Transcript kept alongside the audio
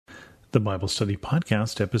The Bible Study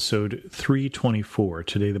Podcast, episode 324.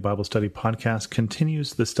 Today, the Bible Study Podcast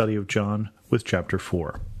continues the study of John with chapter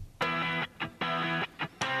 4.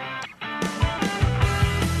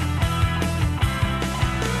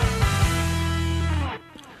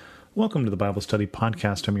 Welcome to the Bible Study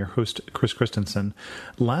Podcast. I'm your host, Chris Christensen.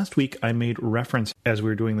 Last week, I made reference, as we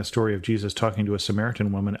were doing the story of Jesus talking to a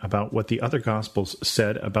Samaritan woman, about what the other Gospels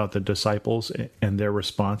said about the disciples and their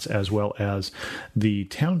response, as well as the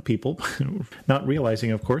town people, not realizing,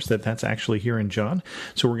 of course, that that's actually here in John.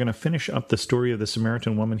 So we're going to finish up the story of the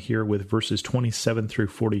Samaritan woman here with verses 27 through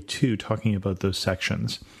 42, talking about those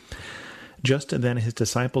sections. Just then his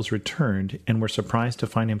disciples returned and were surprised to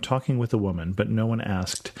find him talking with a woman, but no one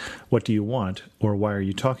asked, "What do you want?" or "Why are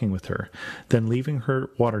you talking with her?" Then leaving her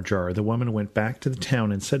water jar, the woman went back to the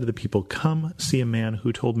town and said to the people, "Come, see a man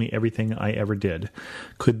who told me everything I ever did.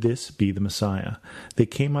 Could this be the Messiah?" They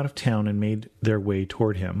came out of town and made their way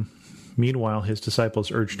toward him. Meanwhile, his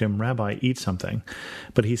disciples urged him, "Rabbi, eat something."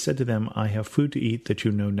 But he said to them, "I have food to eat that you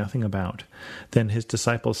know nothing about." Then his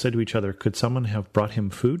disciples said to each other, "Could someone have brought him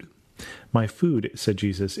food?" "My food," said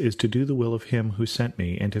Jesus, "is to do the will of him who sent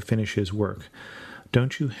me and to finish his work.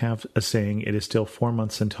 Don't you have a saying, 'It is still 4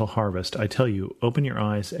 months until harvest'? I tell you, open your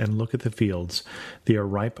eyes and look at the fields. They are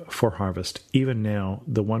ripe for harvest. Even now,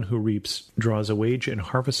 the one who reaps draws a wage and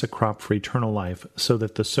harvests a crop for eternal life, so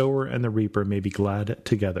that the sower and the reaper may be glad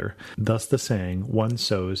together. Thus the saying, 'One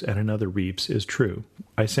sows and another reaps,' is true.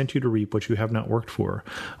 I sent you to reap what you have not worked for.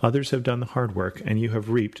 Others have done the hard work, and you have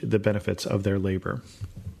reaped the benefits of their labor."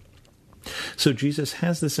 So Jesus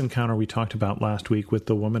has this encounter we talked about last week with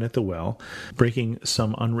the woman at the well, breaking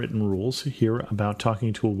some unwritten rules here about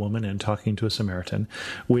talking to a woman and talking to a Samaritan,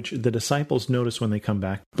 which the disciples notice when they come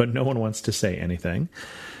back, but no one wants to say anything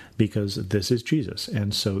because this is Jesus.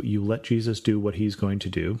 And so you let Jesus do what he's going to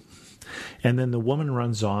do. And then the woman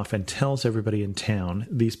runs off and tells everybody in town,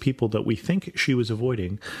 these people that we think she was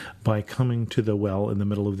avoiding by coming to the well in the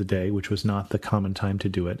middle of the day, which was not the common time to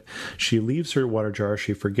do it. She leaves her water jar,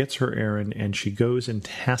 she forgets her errand, and she goes and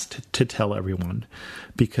has to tell everyone.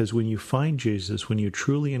 Because when you find Jesus, when you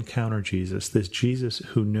truly encounter Jesus, this Jesus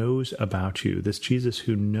who knows about you, this Jesus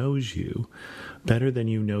who knows you better than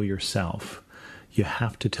you know yourself, you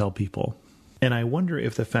have to tell people. And I wonder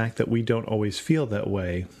if the fact that we don't always feel that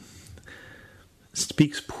way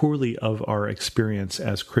speaks poorly of our experience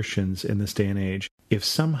as Christians in this day and age. If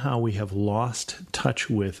somehow we have lost touch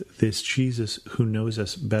with this Jesus who knows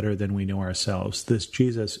us better than we know ourselves, this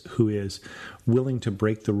Jesus who is willing to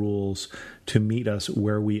break the rules to meet us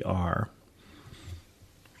where we are.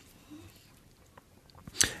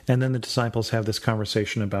 And then the disciples have this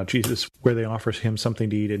conversation about Jesus where they offer him something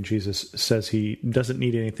to eat, and Jesus says he doesn't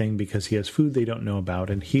need anything because he has food they don't know about,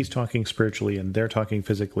 and he's talking spiritually and they're talking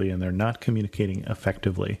physically and they're not communicating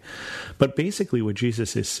effectively. But basically what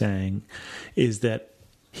Jesus is saying is that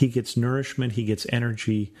he gets nourishment, he gets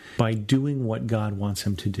energy by doing what God wants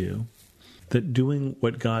him to do. That doing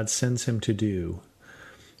what God sends him to do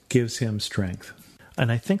gives him strength.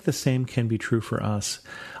 And I think the same can be true for us.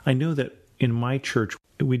 I know that in my church,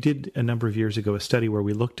 we did a number of years ago a study where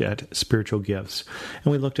we looked at spiritual gifts,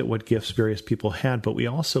 and we looked at what gifts various people had, but we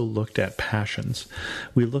also looked at passions.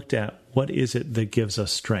 We looked at what is it that gives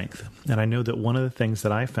us strength. And I know that one of the things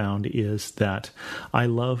that I found is that I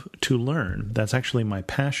love to learn. That's actually my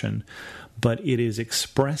passion, but it is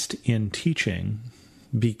expressed in teaching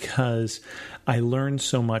because I learn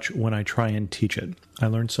so much when I try and teach it. I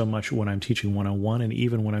learn so much when I'm teaching one-on-one, and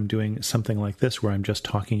even when I'm doing something like this where I'm just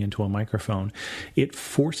talking into a microphone. It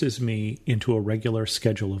forces me into a regular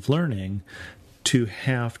schedule of learning to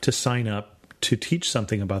have to sign up to teach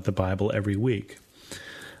something about the Bible every week.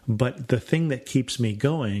 But the thing that keeps me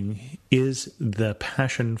going is the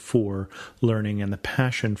passion for learning and the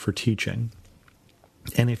passion for teaching.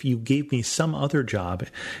 And if you gave me some other job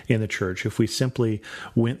in the church, if we simply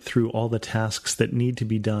went through all the tasks that need to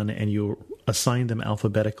be done and you assign them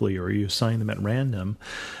alphabetically or you assign them at random,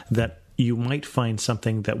 that you might find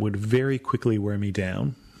something that would very quickly wear me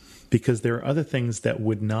down, because there are other things that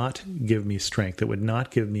would not give me strength, that would not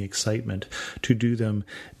give me excitement to do them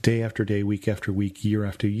day after day, week after week, year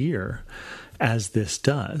after year, as this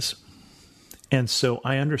does. And so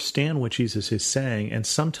I understand what Jesus is saying, and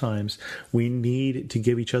sometimes we need to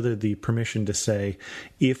give each other the permission to say,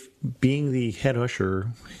 if being the head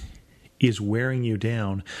usher is wearing you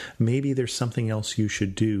down, maybe there's something else you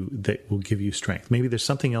should do that will give you strength. Maybe there's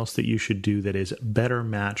something else that you should do that is a better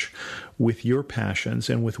match with your passions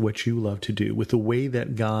and with what you love to do, with the way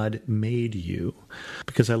that God made you.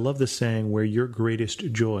 Because I love the saying, where your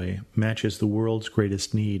greatest joy matches the world's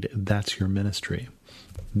greatest need, that's your ministry.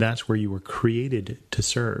 That's where you were created to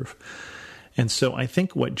serve. And so I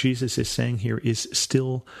think what Jesus is saying here is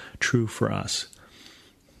still true for us.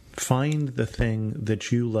 Find the thing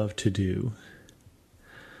that you love to do.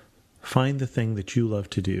 Find the thing that you love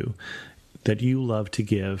to do, that you love to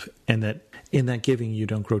give, and that in that giving you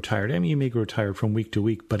don't grow tired. I mean, you may grow tired from week to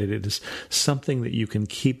week, but it is something that you can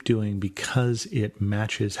keep doing because it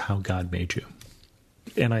matches how God made you.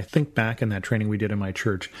 And I think back in that training we did in my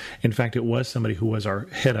church, in fact, it was somebody who was our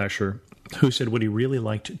head usher who said what he really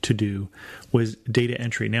liked to do was data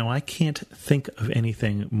entry. Now, I can't think of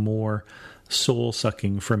anything more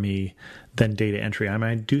soul-sucking for me than data entry. I mean,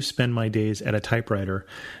 I do spend my days at a typewriter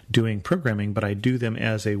doing programming, but I do them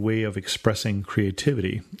as a way of expressing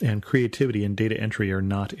creativity. And creativity and data entry are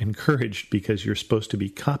not encouraged because you're supposed to be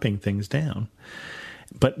copying things down.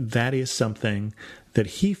 But that is something that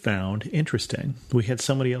he found interesting. We had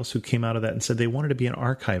somebody else who came out of that and said they wanted to be an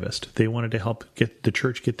archivist. They wanted to help get the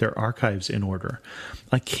church get their archives in order.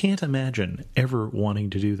 I can't imagine ever wanting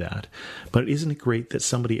to do that. But isn't it great that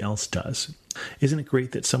somebody else does? Isn't it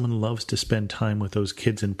great that someone loves to spend time with those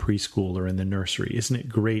kids in preschool or in the nursery? Isn't it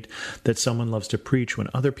great that someone loves to preach when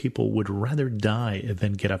other people would rather die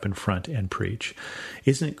than get up in front and preach?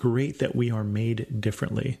 Isn't it great that we are made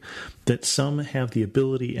differently? That some have the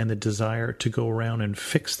ability and the desire to go around and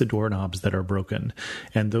fix the doorknobs that are broken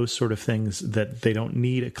and those sort of things, that they don't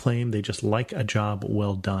need acclaim, they just like a job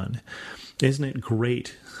well done. Isn't it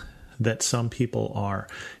great that some people are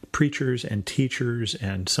preachers and teachers,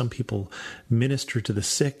 and some people minister to the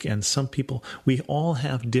sick, and some people, we all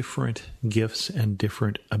have different gifts and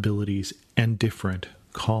different abilities and different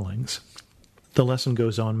callings. The lesson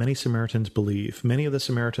goes on, many Samaritans believe. Many of the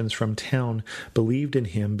Samaritans from town believed in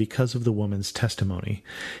him because of the woman's testimony.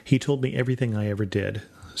 He told me everything I ever did.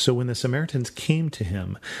 So when the Samaritans came to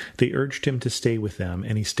him, they urged him to stay with them,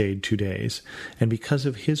 and he stayed 2 days. And because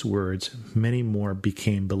of his words, many more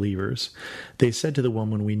became believers. They said to the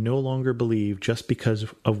woman, "We no longer believe just because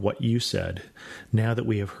of what you said, now that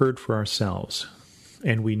we have heard for ourselves.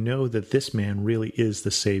 And we know that this man really is the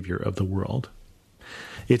Savior of the world."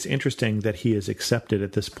 It's interesting that he is accepted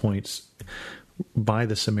at this point by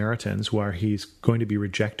the Samaritans, where he's going to be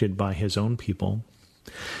rejected by his own people.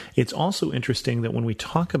 It's also interesting that when we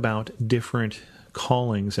talk about different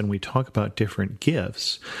callings and we talk about different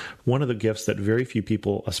gifts, one of the gifts that very few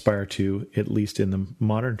people aspire to, at least in the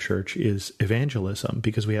modern church, is evangelism,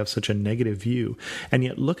 because we have such a negative view. And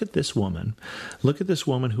yet look at this woman. Look at this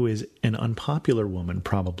woman who is an unpopular woman,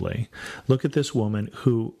 probably. Look at this woman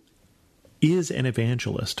who is an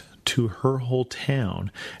evangelist to her whole town,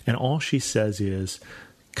 and all she says is,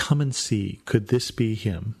 "Come and see, could this be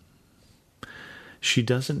him?" She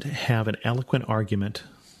doesn't have an eloquent argument.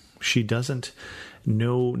 She doesn't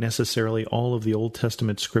know necessarily all of the Old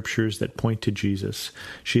Testament scriptures that point to Jesus.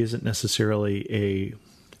 She isn't necessarily an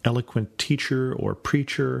eloquent teacher or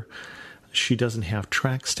preacher. She doesn't have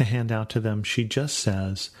tracts to hand out to them. She just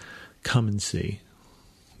says, "Come and see.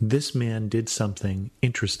 This man did something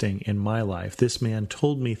interesting in my life. This man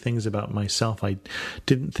told me things about myself I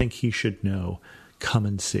didn't think he should know. Come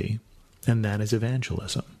and see." And that is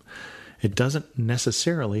evangelism. It doesn't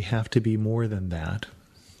necessarily have to be more than that.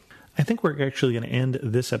 I think we're actually going to end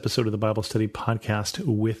this episode of the Bible Study Podcast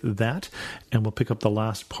with that, and we'll pick up the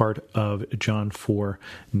last part of John 4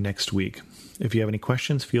 next week. If you have any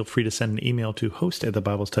questions, feel free to send an email to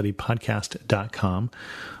host@thebiblestudypodcast.com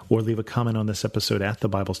or leave a comment on this episode at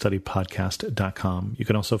thebiblestudypodcast.com. You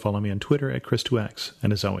can also follow me on Twitter at Chris2X.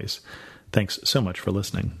 And as always, thanks so much for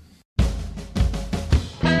listening.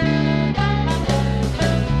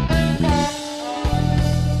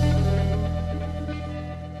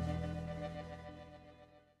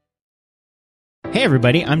 Hey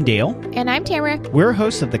everybody, I'm Dale. And I'm Tamara. We're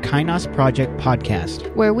hosts of the Kainos Project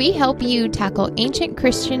podcast, where we help you tackle ancient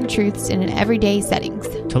Christian truths in an everyday settings.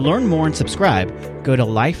 To learn more and subscribe, go to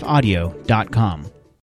lifeaudio.com.